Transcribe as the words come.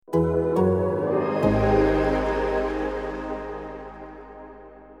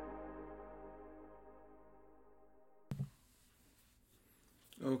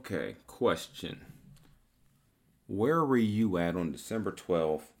Okay, question. Where were you at on December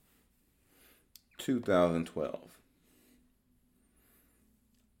 12th, 2012?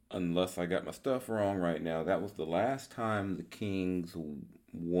 Unless I got my stuff wrong right now, that was the last time the Kings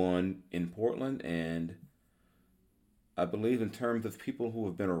won in Portland. And I believe, in terms of people who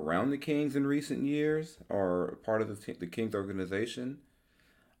have been around the Kings in recent years or part of the Kings organization,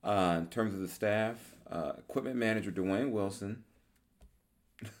 in terms of the staff, equipment manager Dwayne Wilson,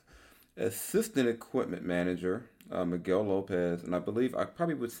 assistant equipment manager Miguel Lopez, and I believe I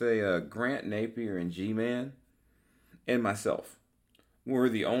probably would say Grant Napier and G-Man, and myself were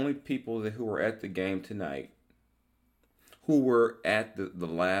the only people who were at the game tonight, who were at the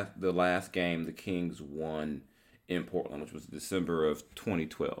last game the Kings won in Portland, which was December of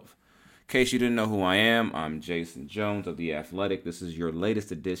 2012. In case you didn't know who I am, I'm Jason Jones of The Athletic. This is your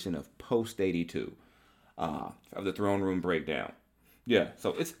latest edition of Post 82 of the Throne Room Breakdown. Yeah,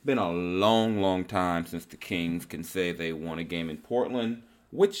 so it's been a long, long time since the Kings can say they won a game in Portland,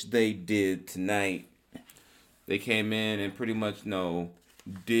 which they did tonight. They came in and pretty much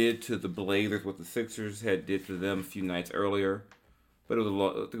did to the Blazers what the Sixers had did to them a few nights earlier, but I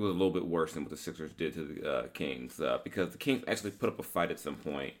think it was a little bit worse than what the Sixers did to the Kings, because the Kings actually put up a fight at some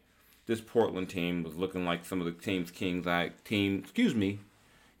point. This Portland team was looking like some of the Kings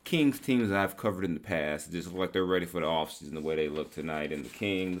teams I've covered in the past. It just look like they're ready for the offseason the way they look tonight, and the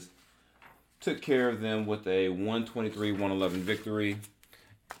Kings took care of them with a 123-111 victory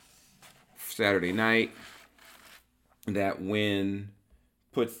Saturday night. That win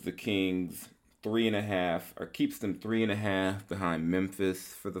puts the Kings 3.5, or keeps them 3.5 behind Memphis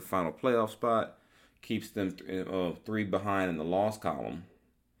for the final playoff spot. Keeps them 3 behind in the loss column,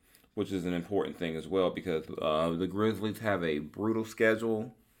 which is an important thing as well, because the Grizzlies have a brutal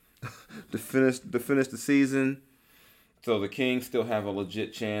schedule to finish the season. So the Kings still have a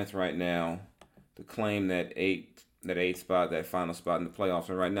legit chance right now to claim that eighth spot, that final spot in the playoffs.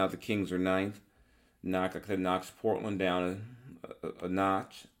 And right now the Kings are ninth. Knocks Portland down a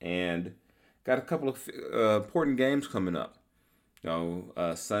notch, and got a couple of important games coming up.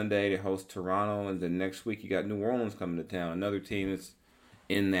 Sunday they host Toronto, and then next week you got New Orleans coming to town. Another team that's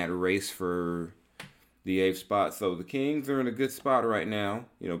in that race for the 8th spot. So the Kings are in a good spot right now.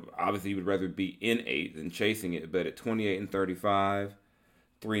 Obviously you would rather be in 8th than chasing it, but at 28-35,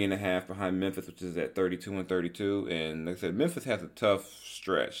 3.5 behind Memphis, which is at 32-32. And like I said, Memphis has a tough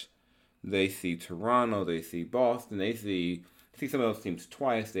stretch. They see Toronto, they see Boston, they see some of those teams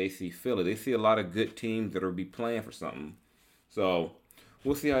twice. They see Philly. They see a lot of good teams that will be playing for something. So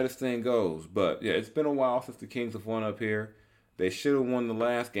we'll see how this thing goes. But yeah, it's been a while since the Kings have won up here. They should have won the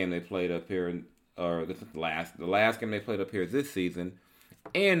last game they played up here, or the last game they played up here this season,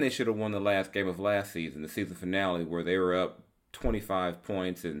 and they should have won the last game of last season, the season finale, where they were up 25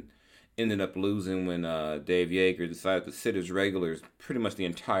 points and ended up losing when Dave Yeager decided to sit his regulars pretty much the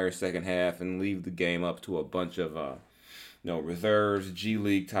entire second half and leave the game up to a bunch of reserves, G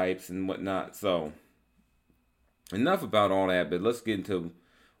League types, and whatnot. So enough about all that, but let's get into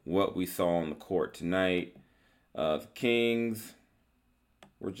what we saw on the court tonight. The Kings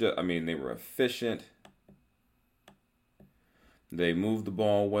they were efficient. They moved the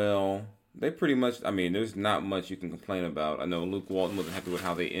ball well. They pretty much, there's not much you can complain about. I know Luke Walton wasn't happy with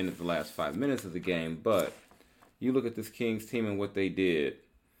how they ended the last 5 minutes of the game, but you look at this Kings team and what they did,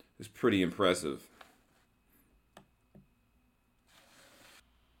 it's pretty impressive.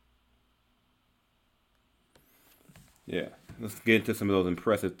 Yeah, let's get into some of those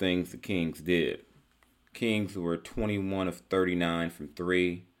impressive things the Kings did. Kings were 21 of 39 from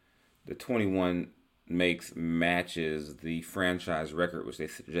 3. The 21 matches the franchise record, which they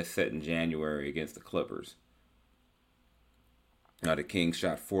just set in January against the Clippers. Now the Kings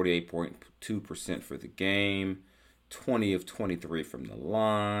shot 48.2% for the game, 20 of 23 from the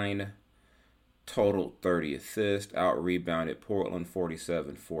line, totaled 30 assists, out-rebounded Portland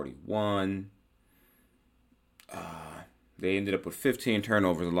 47-41. They ended up with 15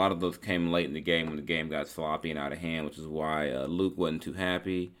 turnovers. A lot of those came late in the game when the game got sloppy and out of hand, which is why Luke wasn't too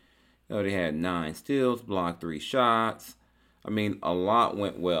happy. They had 9 steals, blocked 3 shots. A lot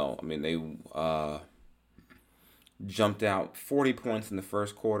went well. They jumped out 40 points in the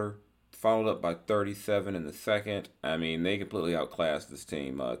first quarter, followed up by 37 in the second. They completely outclassed this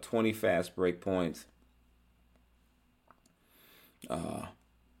team. 20 fast break points.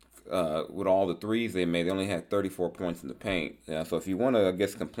 With all the threes they made, they only had 34 points in the paint. So if you want to,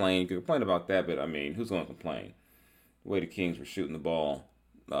 complain, you can complain about that, but who's going to complain? The way the Kings were shooting the ball.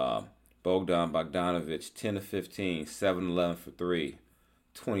 Bogdan Bogdanovic, 10 of 15, 7-11 for 3,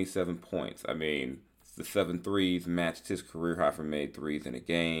 27 points. The 7 threes matched his career high for made threes in a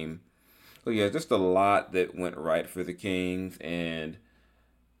game. So yeah, just a lot that went right for the Kings. And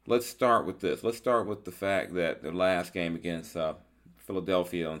let's start with this. Let's start with the fact that their last game against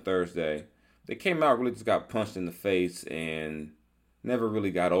Philadelphia on Thursday, they came out, really just got punched in the face and never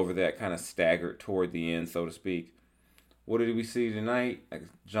really got over that, kind of staggered toward the end, so to speak. What did we see tonight? Like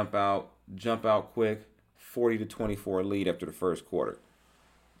jump out quick, 40-24 lead after the first quarter.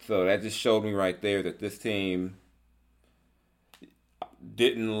 So that just showed me right there that this team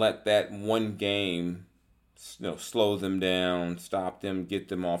didn't let that one game, slow them down, stop them, get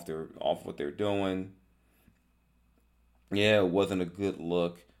them off what they're doing. Yeah, it wasn't a good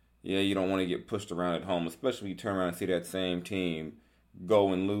look. Yeah, you don't want to get pushed around at home, especially when you turn around and see that same team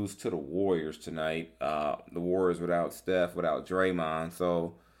go and lose to the Warriors tonight. The Warriors without Steph, without Draymond.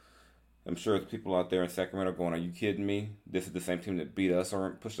 So I'm sure there's people out there in Sacramento going, "Are you kidding me? This is the same team that beat us or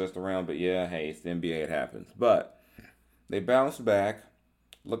pushed us around." But yeah, hey, it's the NBA. It happens. But they bounced back,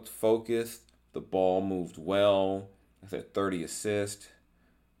 looked focused. The ball moved well. I said 30 assists.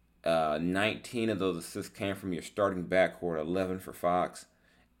 19 of those assists came from your starting backcourt. 11 for Fox,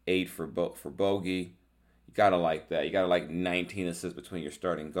 8 for Bogey. You gotta like that. You gotta like 19 assists between your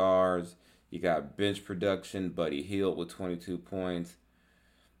starting guards. You got bench production. Buddy Hield with 22 points.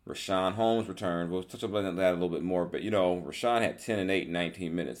 Richaun Holmes returned. We'll touch on that a little bit more. But, Richaun had 10 and 8 in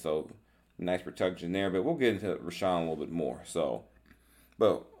 19 minutes. So, nice production there. But we'll get into Richaun a little bit more. So,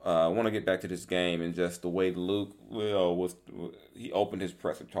 but I want to get back to this game and just the way Luke he opened his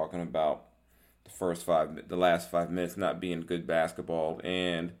presser talking about the last 5 minutes not being good basketball.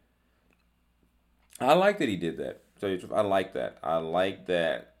 And I like that he did that. So I like that. I like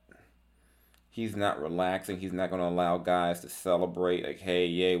that he's not relaxing. He's not going to allow guys to celebrate like, hey,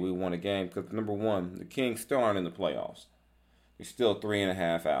 yay, we won a game. Because number one, the Kings still aren't in the playoffs. They're still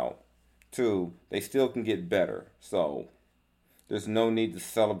 3.5 out. 2, they still can get better. So there's no need to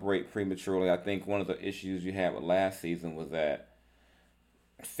celebrate prematurely. I think one of the issues you had with last season was that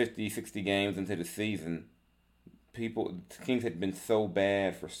 50, 60 games into the season, the Kings had been so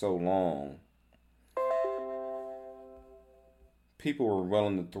bad for so long. People were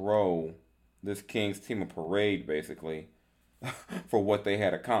willing to throw this Kings team a parade, basically, for what they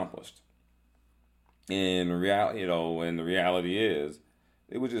had accomplished. And the reality is,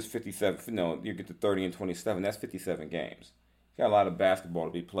 it was just 57. You get to 30 and 27. That's 57 games. You got a lot of basketball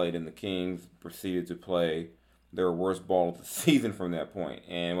to be played, and the Kings proceeded to play their worst ball of the season from that point.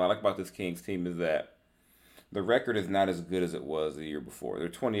 And what I like about this Kings team is that the record is not as good as it was the year before. They're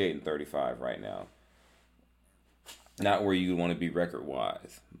 28 and 35 right now. Not where you want to be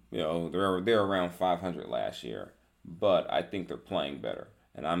record-wise. They're around 500 last year, but I think they're playing better.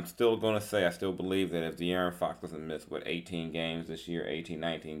 And I'm still going to say I still believe that if De'Aaron Fox doesn't miss 18 games this year, 18,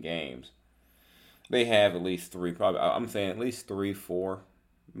 19 games, they have at least 3. Probably I'm saying at least 3-4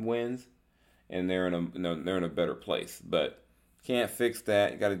 wins, and they're in a better place. But can't fix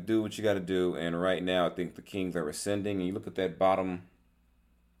that. You got to do what you got to do. And right now, I think the Kings are ascending. And you look at that bottom,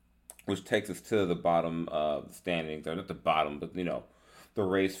 which takes us to the bottom of the standings. Or not the bottom, but the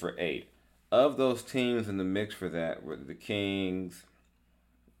race for 8. Of those teams in the mix for that were the Kings,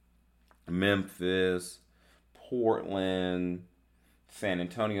 Memphis, Portland, San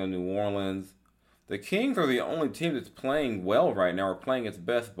Antonio, New Orleans. The Kings are the only team that's playing well right now, or playing its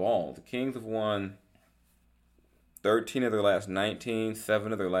best ball. The Kings have won 13 of their last 19,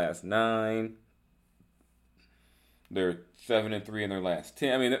 7 of their last 9. They're 7-3 in their last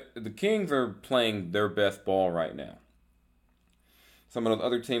 10. I mean, the Kings are playing their best ball right now. Some of those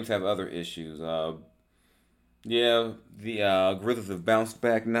other teams have other issues. The Grizzlies have bounced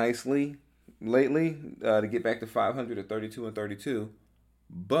back nicely lately to get back to 500 at 32 and 32.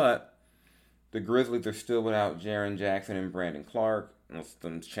 But the Grizzlies are still without Jaren Jackson and Brandon Clark.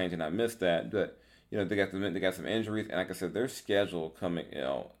 Something's changing. I missed that, but they got some injuries, and like I said, their schedule coming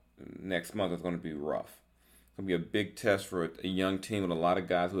next month is going to be rough. It's going to be a big test for a young team with a lot of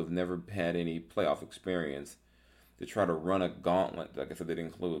guys who have never had any playoff experience to try to run a gauntlet. Like I said, that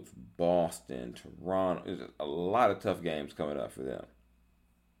includes Boston, Toronto. There's a lot of tough games coming up for them.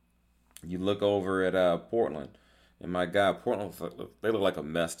 You look over at Portland, and my God, Portland, they look like a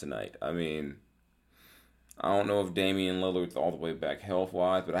mess tonight. I mean, I don't know if Damian Lillard's all the way back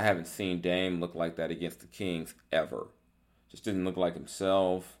health-wise, but I haven't seen Dame look like that against the Kings ever. Just didn't look like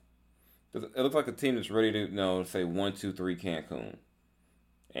himself. It looks like a team that's ready to, say 1-2-3 Cancun.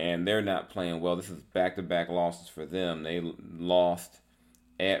 And they're not playing well. This is back-to-back losses for them. They lost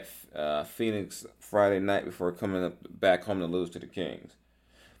at Phoenix Friday night before coming back home to lose to the Kings.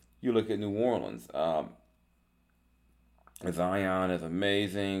 You look at New Orleans. Zion is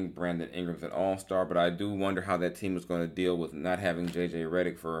amazing. Brandon Ingram's an all-star, but I do wonder how that team is going to deal with not having J.J.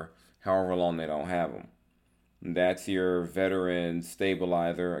 Redick for however long they don't have him. That's your veteran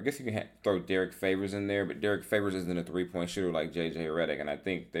stabilizer. I guess you can throw Derek Favors in there, but Derek Favors isn't a three-point shooter like J.J. Redick, and I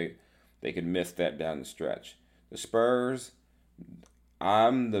think they could miss that down the stretch. The Spurs,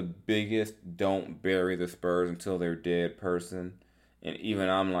 I'm the biggest don't bury the Spurs until they're dead person. And even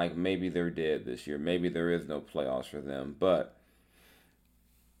I'm like, maybe they're dead this year. Maybe there is no playoffs for them. But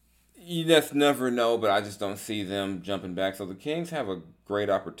you just never know, but I just don't see them jumping back. So the Kings have a great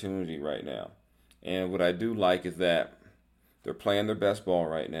opportunity right now. And what I do like is that they're playing their best ball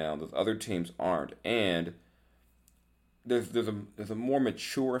right now. Those other teams aren't. And there's a more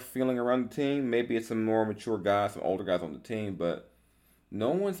mature feeling around the team. Maybe it's some more mature guys, some older guys on the team, but no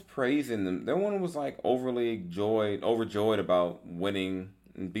one's praising them. No one was like overjoyed about winning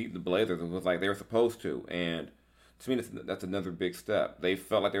and beating the Blazers. It was like they were supposed to, and to me, that's another big step. They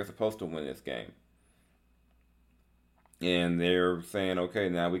felt like they were supposed to win this game, and they're saying, okay,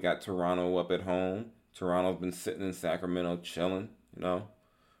 now we got Toronto up at home. Toronto's been sitting in Sacramento chilling,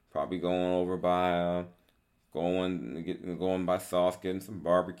 probably going over by going by Sauce, getting some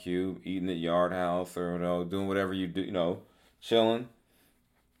barbecue, eating at Yard House, or doing whatever you do, chilling.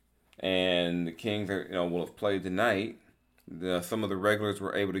 And the Kings will have played tonight. Some of the regulars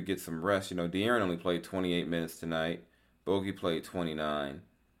were able to get some rest. De'Aaron only played 28 minutes tonight. Bogey played 29.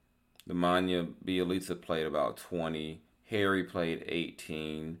 Nemanja Bjelica played about 20. Harry played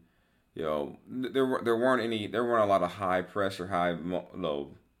 18. There weren't a lot of high pressure,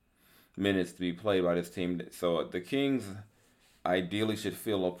 low minutes to be played by this team. So the Kings ideally should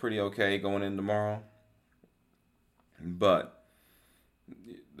feel pretty okay going in tomorrow. But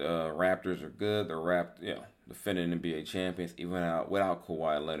the Raptors are good. They're defending NBA champions, even without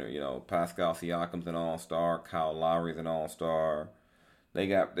Kawhi Leonard. Pascal Siakam's an all-star. Kyle Lowry's an all-star. They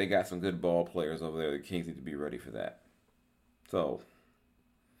got some good ball players over there. The Kings need to be ready for that. So,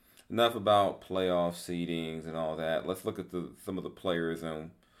 enough about playoff seedings and all that. Let's look at some of the players, and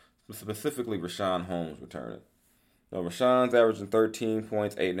specifically Richaun Holmes returning. Now, Richaun's averaging 13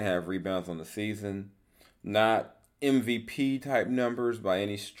 points, 8.5 rebounds on the season. Not MVP type numbers by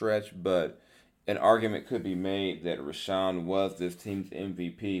any stretch, but an argument could be made that Richaun was this team's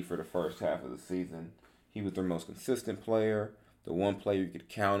MVP for the first half of the season. He was their most consistent player, the one player you could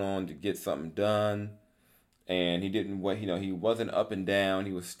count on to get something done. And he wasn't up and down.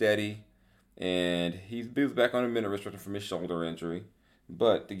 He was steady, and he was back on a minute restriction from his shoulder injury.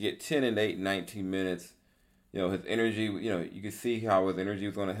 But to get 10 and 8 in 19 minutes, his energy, you could see how his energy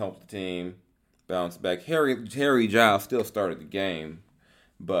was going to help the team bounce back. Harry Giles still started the game,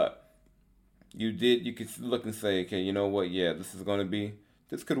 but you could look and say, okay, you know what? Yeah, this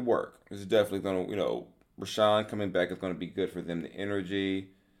could work. This is definitely going to, Richaun coming back is going to be good for them. The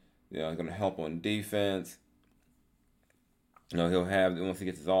energy, it's going to help on defense. He'll have, once he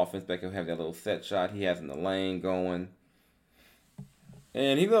gets his offense back, he'll have that little set shot he has in the lane going.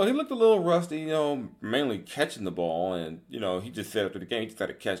 And he looked a little rusty, mainly catching the ball. And, he just said after the game, he just got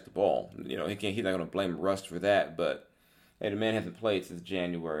to catch the ball. He's not going to blame Rust for that. But, hey, the man hasn't played since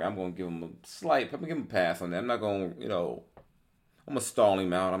January. I'm going to give him I'm going to give him a pass on that. I'm not going to, I'm going to stall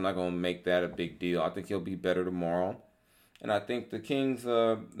him out. I'm not going to make that a big deal. I think he'll be better tomorrow. And I think the Kings,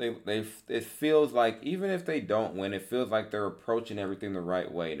 it feels like, even if they don't win, it feels like they're approaching everything the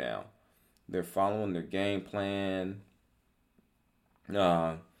right way now. They're following their game plan.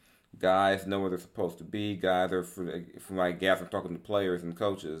 Guys know where they're supposed to be. Guys are, from my guess, I'm talking to players and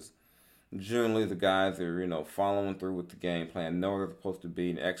coaches. Generally, the guys are, following through with the game plan, know where they're supposed to be,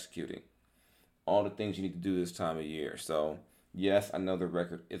 and executing all the things you need to do this time of year. So, yes, I know the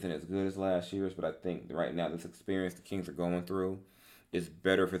record isn't as good as last year's, but I think right now this experience the Kings are going through is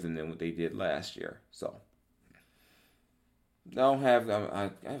better for them than what they did last year. So,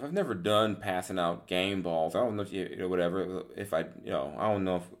 I've never done passing out game balls. I don't know if whatever. If I don't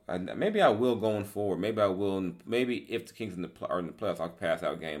know if maybe I will going forward. Maybe I will. Maybe if the Kings are in the playoffs, I'll pass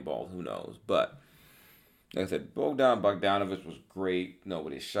out game balls. Who knows? But like I said, Bogdan Bogdanović was great.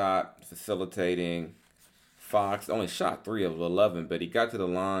 With his shot, facilitating. Fox only shot 3 of 11, but he got to the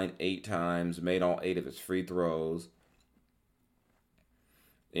line 8 times, made all 8 of his free throws.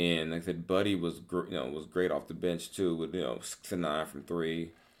 And like I said, Buddy was great off the bench too, with 6 and 9 from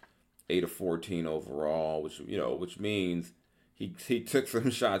 3, 8 of 14 overall, which means he took some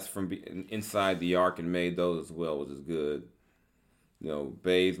shots from inside the arc and made those as well, which is good.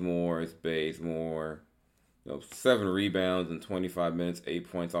 Bazemore is Bazemore. 7 rebounds in 25 minutes, 8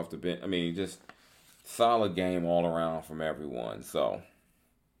 points off the bench. I mean, just solid game all around from everyone. So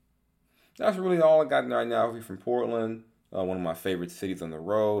that's really all I got right now from Portland. One of my favorite cities on the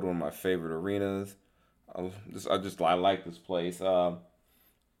road. One of my favorite arenas. I like this place.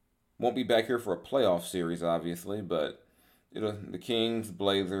 Won't be back here for a playoff series, obviously, but the Kings,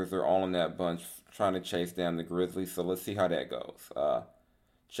 Blazers, they're all in that bunch trying to chase down the Grizzlies. So let's see how that goes.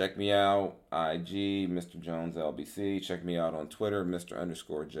 Check me out, IG, Mr. Jones LBC. Check me out on Twitter, Mr.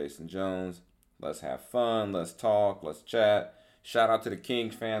 _ Jason Jones. Let's have fun. Let's talk. Let's chat. Shout out to the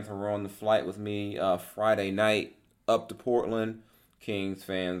Kings fans who were on the flight with me Friday night up to Portland. Kings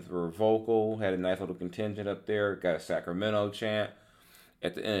fans were vocal. Had a nice little contingent up there. Got a Sacramento chant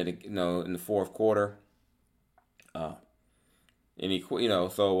at the end of in the fourth quarter. So that's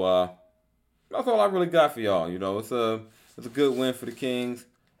all I really got for y'all. It's a good win for the Kings.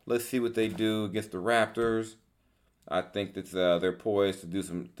 Let's see what they do against the Raptors. I think that they're poised to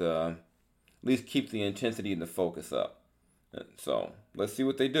do at least keep the intensity and the focus up. So let's see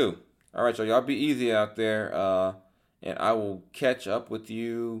what they do. All right, y'all be easy out there, and I will catch up with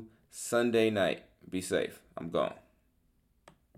you Sunday night. Be safe. I'm gone.